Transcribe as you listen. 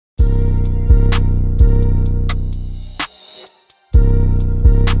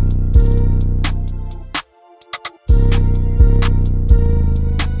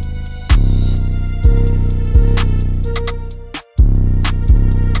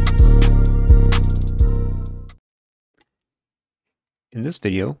In this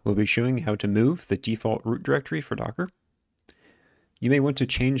video, we'll be showing how to move the default root directory for Docker. You may want to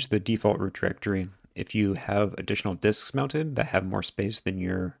change the default root directory if you have additional disks mounted that have more space than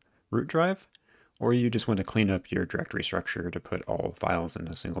your root drive, or you just want to clean up your directory structure to put all files in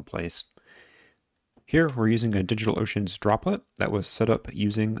a single place. Here, we're using a DigitalOcean's droplet that was set up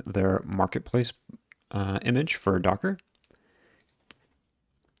using their marketplace image for Docker.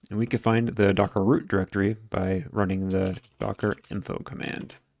 And we can find the Docker root directory by running the docker info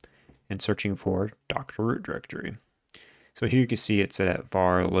command and searching for Docker root directory. So here you can see it's set at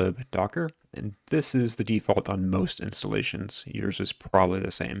var lib docker, and this is the default on most installations. Yours is probably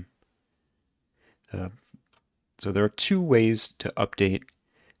the same. So there are two ways to update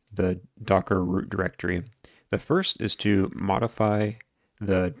the Docker root directory. The first is to modify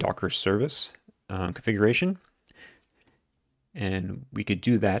the Docker service configuration. And we could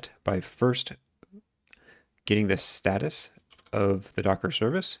do that by first getting the status of the Docker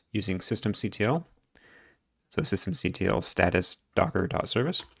service using systemctl. So systemctl status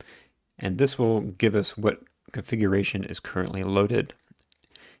docker.service. And this will give us what configuration is currently loaded.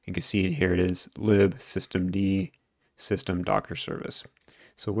 You can see here it is lib systemd system docker service.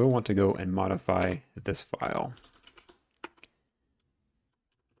 So we'll want to go and modify this file.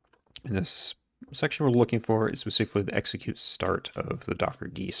 And this section we're looking for is specifically the execute start of the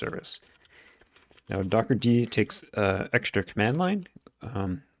dockerd service. Now dockerd takes extra command line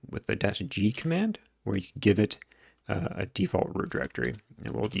with the -g command, where you can give it a default root directory.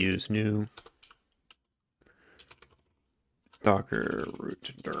 And we'll use new docker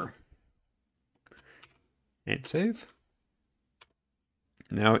root dir and save.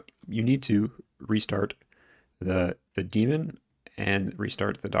 Now you need to restart the daemon and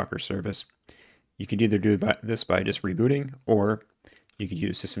restart the Docker service. You could either do this by just rebooting, or you could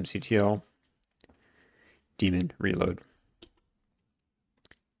use systemctl daemon reload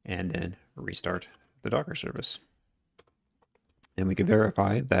and then restart the Docker service. And we can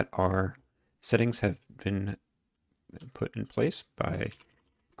verify that our settings have been put in place by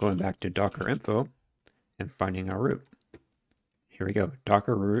going back to Docker info and finding our root. Here we go,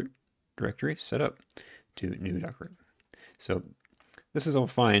 Docker root directory set up to new Docker. So this is all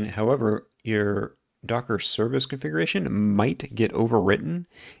fine. However, your Docker service configuration might get overwritten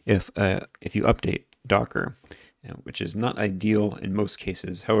if you update Docker, which is not ideal in most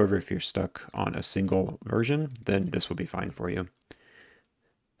cases. However, if you're stuck on a single version, then this will be fine for you.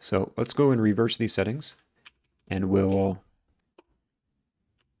 So let's go and reverse these settings, and then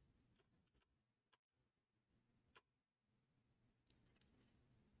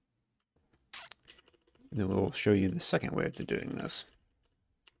we'll show you the second way of doing this.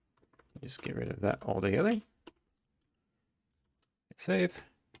 Just get rid of that altogether. Hit save,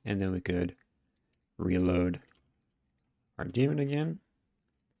 and then we could reload our daemon again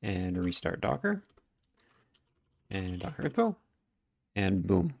and restart Docker and Docker info, and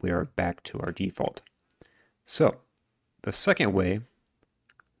boom, we are back to our default. So the second way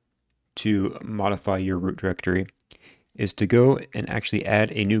to modify your root directory is to go and actually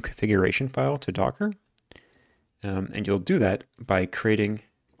add a new configuration file to Docker. And you'll do that by creating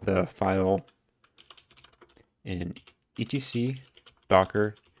the file in etc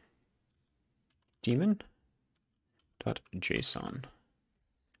docker daemon.json.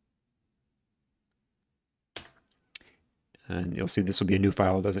 And you'll see this will be a new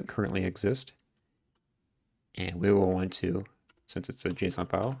file that doesn't currently exist. And we will want to, since it's a JSON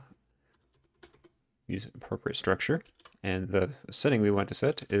file, use appropriate structure. And the setting we want to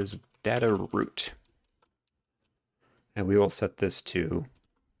set is data root. And we will set this to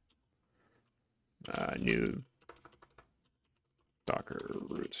new Docker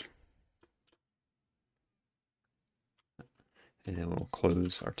root. And then we'll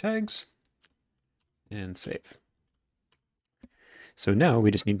close our tags and save. So now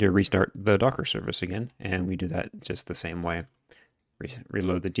we just need to restart the Docker service again, and we do that just the same way.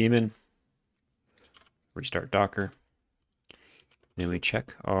 Reload the daemon, restart Docker. Then we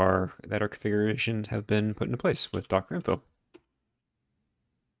check that our configurations have been put into place with Docker info.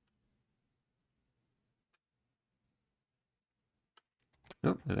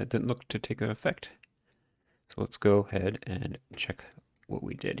 Oh, and that didn't look to take effect. So let's go ahead and check what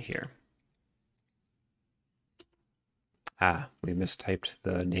we did here. We mistyped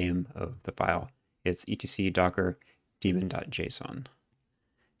the name of the file. It's etc docker daemon.json.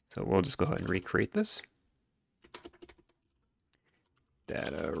 So we'll just go ahead and recreate this.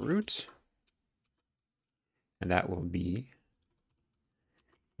 Data root, and that will be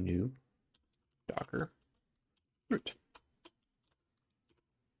new Docker root.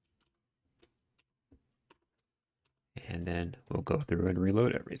 And then and we'll go through and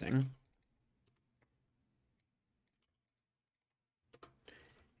reload everything.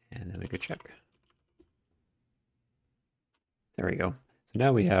 And then we could check. There we go. So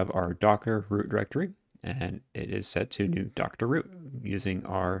now we have our Docker root directory, and it is set to new Docker root using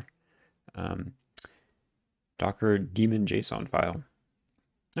our Docker daemon JSON file.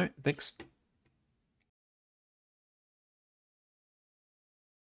 All right, thanks.